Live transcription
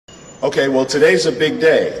Okay, well, today's a big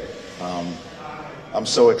day. I'm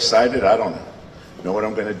so excited, I don't know what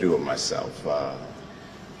I'm going to do with myself.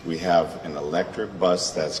 We have an electric bus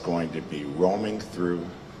that's going to be roaming through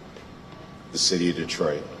the city of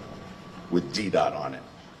Detroit with DDOT on it.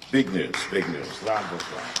 Big news, big news. Round of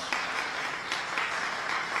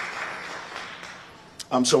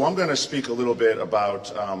applause. So I'm going to speak a little bit about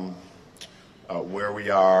where we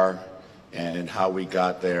are and how we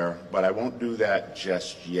got there, but I won't do that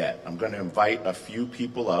just yet. I'm going to invite a few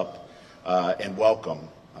people up and welcome,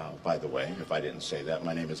 by the way, if I didn't say that.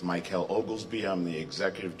 My name is Michael Oglesby. I'm the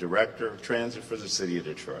Executive Director of Transit for the City of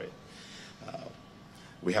Detroit.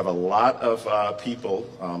 We have a lot of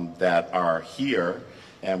people that are here,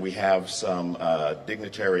 and we have some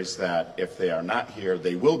dignitaries that, if they are not here,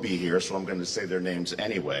 they will be here, so I'm going to say their names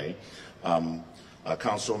anyway.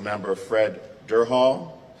 Council Member Fred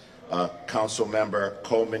Durhall, Council Member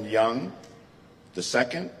Coleman Young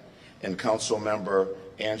II, and Council Member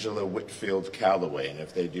Angela Whitfield Calloway. And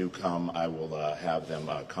if they do come, I will have them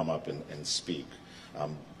come up and speak.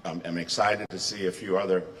 I'm excited to see a few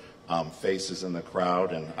other faces in the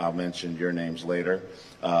crowd, and I'll mention your names later.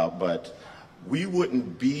 But we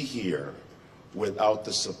wouldn't be here without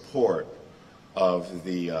the support of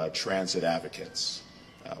the transit advocates.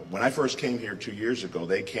 When I first came here 2 years ago,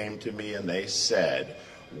 they came to me and they said,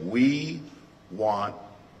 we want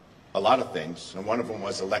a lot of things, and one of them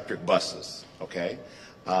was electric buses, okay?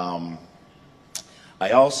 I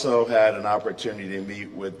also had an opportunity to meet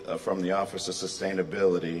with, from the Office of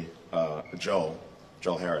Sustainability, Joel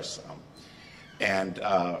Harris. And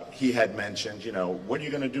he had mentioned, you know, what are you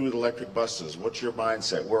going to do with electric buses? What's your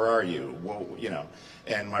mindset? Where are you? Well, you know,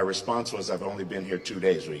 and my response was, I've only been here 2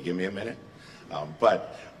 days. Will you give me a minute?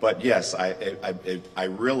 But yes, I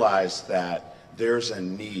realized that there's a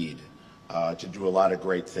need to do a lot of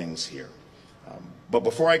great things here. But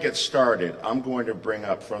before I get started, I'm going to bring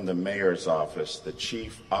up from the Mayor's office the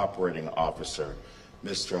Chief Operating Officer,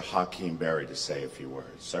 Mr. Hakeem Berry, to say a few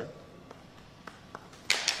words. Sir?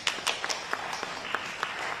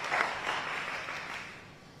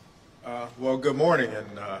 Well, good morning, and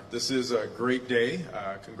this is a great day.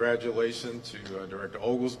 Congratulations to Director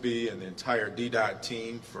Oglesby and the entire DDOT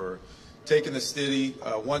team for taking the city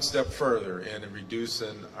one step further in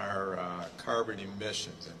reducing our carbon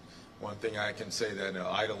emissions. And one thing I can say that an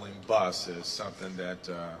idling bus is something that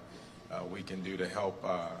we can do to help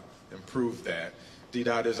improve that.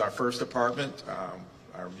 DDOT is our first department.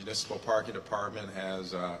 Our municipal parking department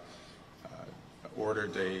has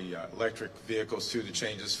ordered electric vehicles to the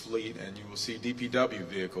changes fleet, and you will see DPW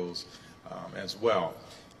vehicles as well.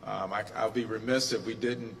 I'll be remiss if we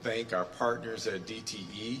didn't thank our partners at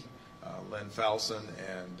DTE, Lynn Falson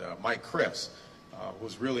and Mike Chris,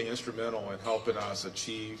 was really instrumental in helping us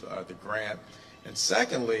achieve the grant. And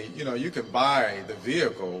secondly, you know, you can buy the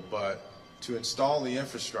vehicle, but to install the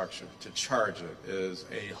infrastructure to charge it is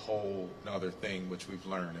a whole nother thing which we've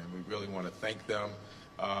learned, and we really want to thank them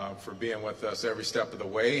for being with us every step of the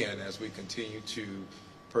way. And as we continue to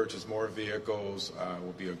purchase more vehicles,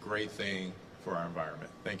 will be a great thing for our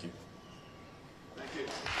environment. Thank you. Thank you.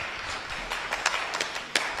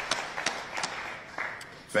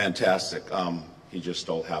 Fantastic. He just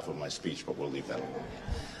stole half of my speech, but we'll leave that alone.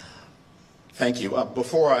 Thank you.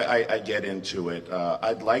 Before I get into it,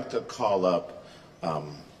 I'd like to call up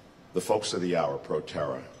the folks of the hour,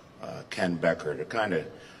 Proterra, Ken Becker, to kind of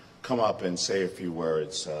come up and say a few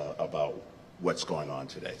words about what's going on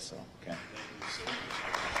today. So, Ken.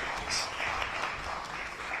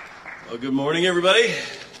 Well, good morning, everybody.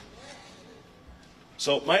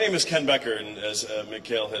 So my name is Ken Becker, and as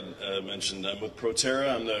Mikhail had mentioned, I'm with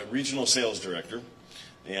Proterra. I'm the Regional Sales Director,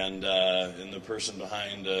 and the person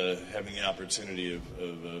behind having the opportunity of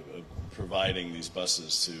providing these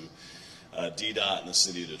buses to DDOT in the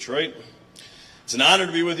city of Detroit. It's an honor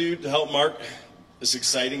to be with you to help mark this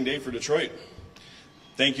exciting day for Detroit.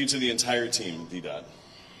 Thank you to the entire team at DDOT.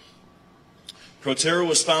 Proterra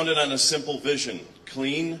was founded on a simple vision: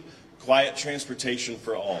 clean, quiet transportation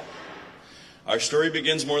for all. Our story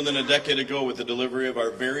begins more than a decade ago with the delivery of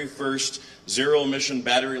our very first zero-emission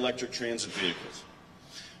battery electric transit vehicles.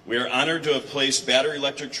 We are honored to have placed battery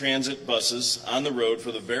electric transit buses on the road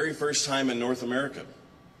for the very first time in North America.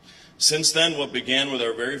 Since then, what began with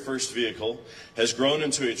our very first vehicle has grown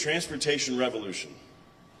into a transportation revolution.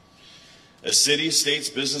 As cities, states,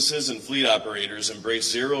 businesses, and fleet operators embrace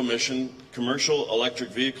zero-emission commercial electric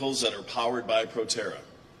vehicles that are powered by Proterra.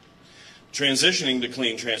 Transitioning to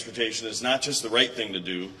clean transportation is not just the right thing to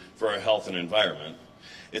do for our health and environment,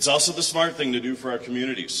 it's also the smart thing to do for our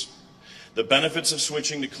communities. The benefits of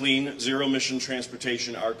switching to clean, zero-emission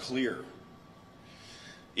transportation are clear.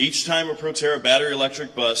 Each time a Proterra battery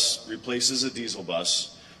electric bus replaces a diesel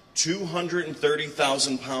bus,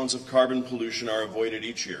 230,000 pounds of carbon pollution are avoided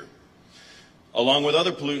each year, along with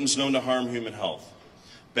other pollutants known to harm human health.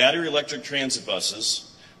 Battery electric transit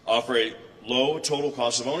buses offer a low total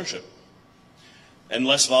cost of ownership and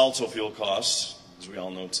less volatile fuel costs, as we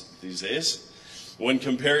all know these days, when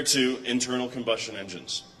compared to internal combustion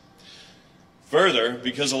engines. Further,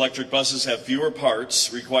 because electric buses have fewer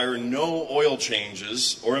parts, require no oil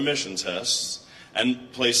changes or emission tests, and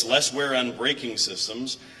place less wear on braking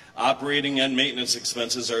systems, operating and maintenance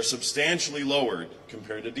expenses are substantially lowered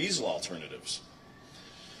compared to diesel alternatives.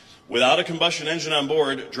 Without a combustion engine on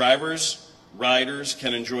board, drivers, riders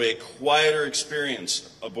can enjoy a quieter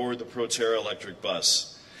experience aboard the Proterra electric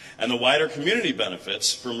bus and the wider community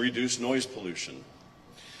benefits from reduced noise pollution.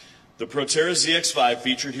 The Proterra ZX5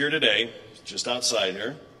 featured here today, just outside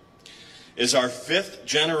here, is our 5th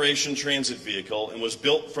generation transit vehicle and was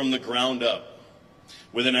built from the ground up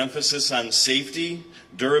with an emphasis on safety,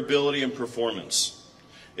 durability, and performance.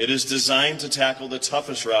 It is designed to tackle the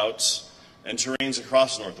toughest routes and terrains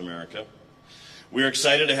across North America. We are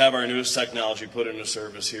excited to have our newest technology put into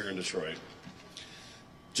service here in Detroit.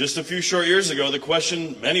 Just a few short years ago, the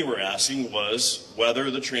question many were asking was whether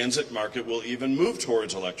the transit market will even move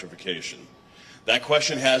towards electrification. That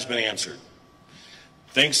question has been answered.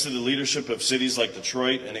 Thanks to the leadership of cities like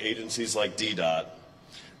Detroit and agencies like DDOT,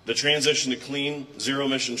 the transition to clean,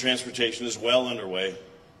 zero-emission transportation is well underway.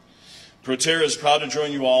 Proterra is proud to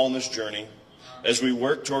join you all on this journey as we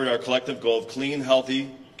work toward our collective goal of clean, healthy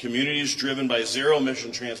communities driven by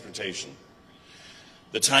zero-emission transportation.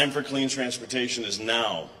 The time for clean transportation is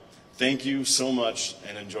now. Thank you so much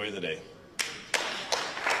and enjoy the day.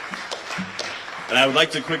 And I would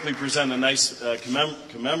like to quickly present a nice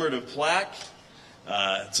commemorative plaque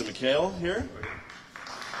to Mikhail here,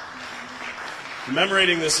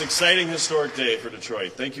 commemorating this exciting historic day for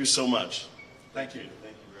Detroit. Thank you so much. Thank you.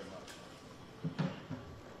 Thank you very much.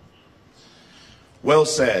 Well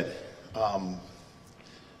said.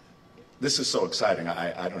 This is so exciting.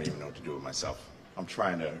 I don't even know what to do with myself. I'm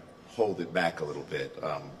trying to hold it back a little bit.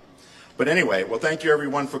 But anyway, well, thank you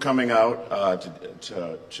everyone for coming out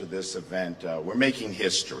to this event. We're making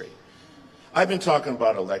history. I've been talking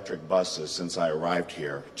about electric buses since I arrived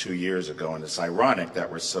here 2 years ago, and it's ironic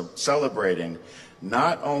that we're celebrating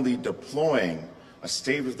not only deploying a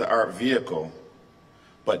state-of-the-art vehicle,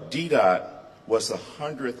 but DDOT was the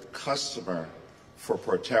 100th customer for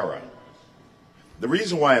Proterra. The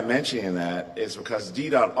reason why I'm mentioning that is because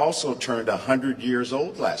DDOT also turned 100 years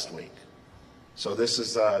old last week. So this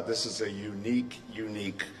is a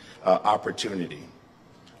unique opportunity.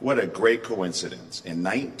 What a great coincidence. In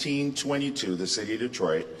 1922, the city of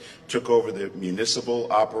Detroit took over the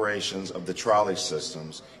municipal operations of the trolley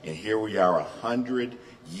systems, and here we are 100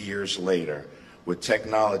 years later with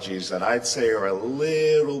technologies that I'd say are a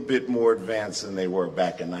little bit more advanced than they were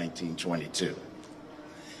back in 1922.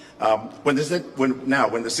 When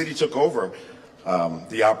the city took over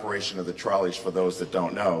the operation of the trolleys, for those that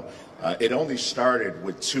don't know, it only started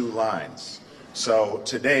with 2 lines. So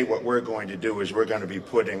today what we're going to do is we're going to be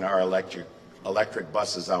putting our electric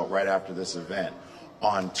buses out right after this event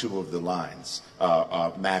on 2 of the lines,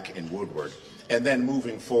 Mack and Woodward. And then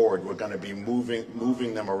moving forward, we're going to be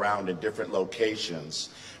moving them around in different locations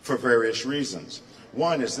for various reasons.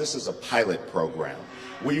 One is this is a pilot program.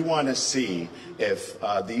 We want to see if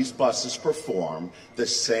these buses perform the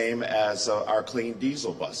same as our clean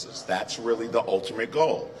diesel buses. That's really the ultimate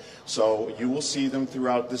goal. So you will see them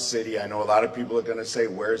throughout the city. I know a lot of people are going to say,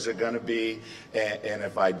 where's it going to be? And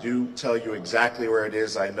if I do tell you exactly where it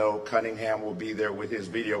is, I know Cunningham will be there with his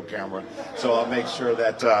video camera. So I'll make sure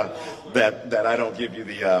that I don't give you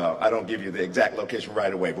the exact location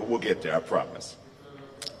right away, but we'll get there, I promise.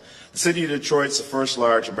 The city of Detroit is the first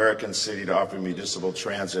large American city to offer municipal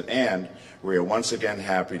transit, and we are once again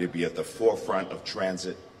happy to be at the forefront of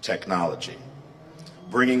transit technology.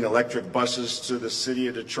 Bringing electric buses to the city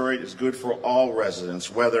of Detroit is good for all residents,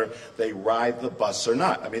 whether they ride the bus or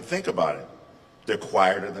not. I mean, think about it. They're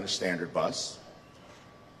quieter than a standard bus.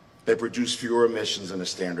 They produce fewer emissions than a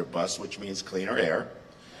standard bus, which means cleaner air.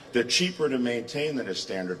 They're cheaper to maintain than a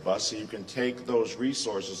standard bus, so you can take those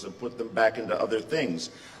resources and put them back into other things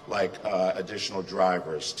like additional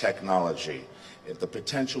drivers, technology. The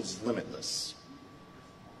potential is limitless.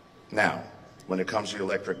 Now, when it comes to the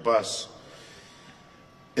electric bus,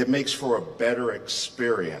 it makes for a better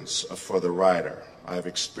experience for the rider. I have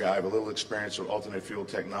a little experience with alternate fuel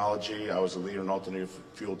technology. I was a leader in alternate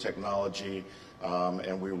fuel technology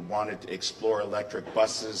and we wanted to explore electric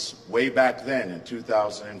buses way back then in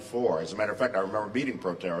 2004. As a matter of fact, I remember meeting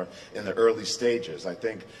Proterra in the early stages. I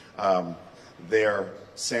think their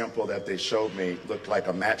sample that they showed me looked like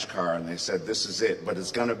a match car, and they said, this is it, but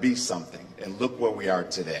it's going to be something. And look where we are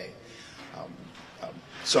today.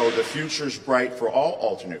 So the future's bright for all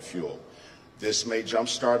alternate fuel. This may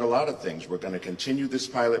jumpstart a lot of things. We're going to continue this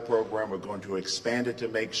pilot program. We're going to expand it to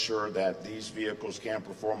make sure that these vehicles can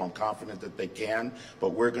perform. I'm confident that they can,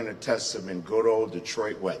 but we're going to test them in good old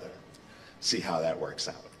Detroit weather. See how that works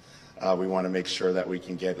out. We want to make sure that we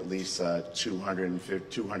can get at least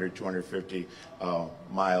 250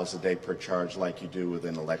 miles a day per charge like you do with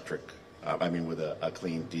an electric, with a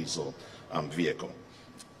clean diesel vehicle.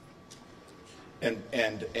 And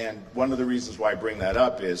one of the reasons why I bring that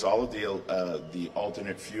up is all of the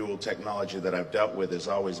alternate fuel technology that I've dealt with has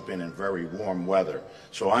always been in very warm weather.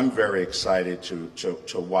 So I'm very excited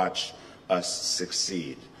to watch us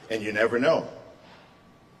succeed. And you never know.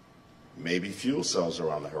 Maybe fuel cells are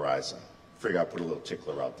on the horizon. Figure I'll put a little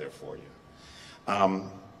tickler out there for you.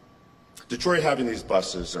 Detroit having these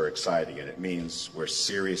buses are exciting, and it means we're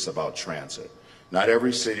serious about transit. Not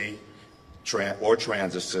every city or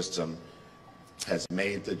transit system has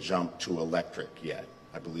made the jump to electric yet.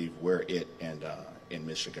 I believe we're it in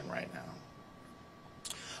Michigan right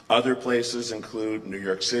now. Other places include New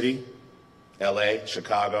York City, LA,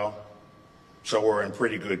 Chicago, so we're in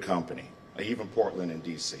pretty good company, even Portland and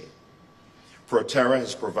DC. Proterra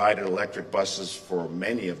has provided electric buses for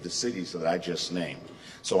many of the cities that I just named,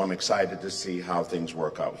 so I'm excited to see how things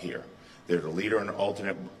work out here. They're the leader in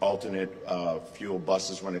alternate fuel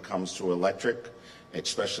buses when it comes to electric,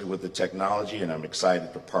 especially with the technology, and I'm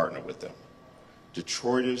excited to partner with them.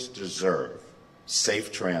 Detroiters deserve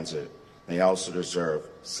safe transit. They also deserve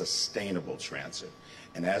sustainable transit.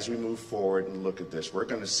 And as we move forward and look at this, we're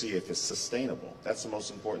going to see if it's sustainable. That's the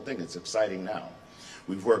most important thing. It's exciting now.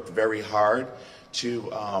 We've worked very hard to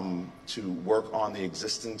work on the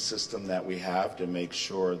existing system that we have to make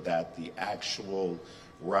sure that the actual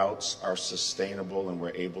routes are sustainable and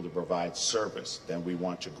we're able to provide service. Then we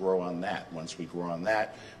want to grow on that. Once we grow on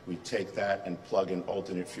that, we take that and plug in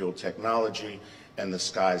alternate fuel technology, and the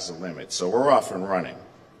sky's the limit. So we're off and running.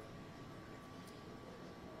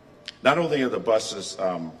 Not only are the buses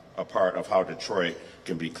a part of how Detroit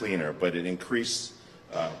can be cleaner, but it increased.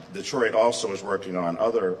 Detroit also is working on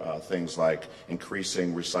other things like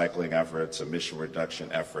increasing recycling efforts, emission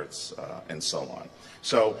reduction efforts, and so on.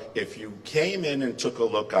 So if you came in and took a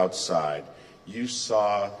look outside, you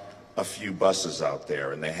saw a few buses out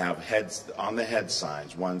there, and they have heads on the head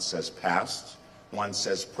signs. One says past, one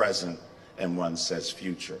says present, and one says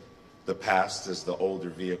future. The past is the older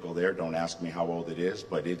vehicle there. Don't ask me how old it is,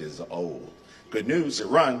 but it is old. Good news, it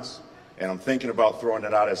runs. And I'm thinking about throwing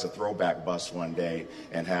it out as a throwback bus one day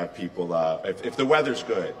and have people, if the weather's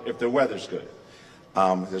good,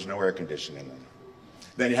 there's no air conditioning in them.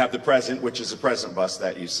 Then you have the present, which is the present bus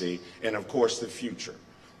that you see, and of course the future,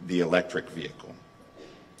 the electric vehicle.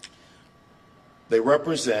 They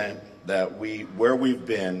represent that where we've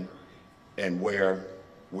been and where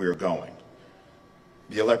we're going.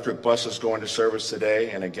 The electric buses go into service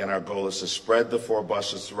today, and again, our goal is to spread the 4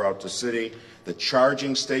 buses throughout the city. The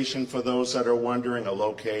charging station, for those that are wondering, are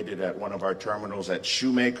located at one of our terminals at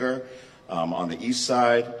Shoemaker on the east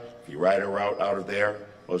side. If you ride a route out of there,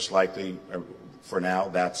 most likely, for now,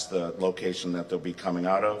 that's the location that they'll be coming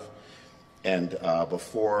out of. And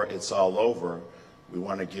before it's all over, we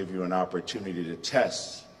want to give you an opportunity to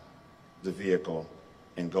test the vehicle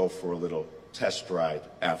and go for a little test ride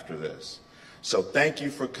after this. So thank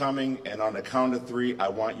you for coming, and on the count of 3, I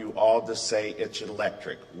want you all to say it's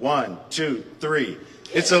electric. 1, 2, 3.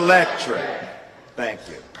 It's electric. Thank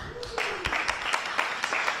you.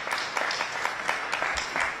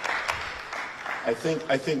 I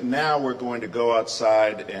think now we're going to go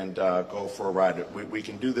outside and go for a ride. We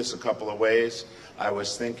can do this a couple of ways. I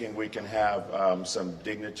was thinking we can have some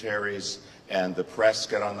dignitaries and the press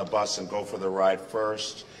get on the bus and go for the ride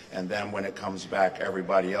first. And then when it comes back,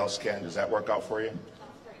 everybody else can. Does that work out for you?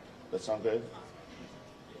 That sound good?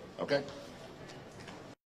 Okay.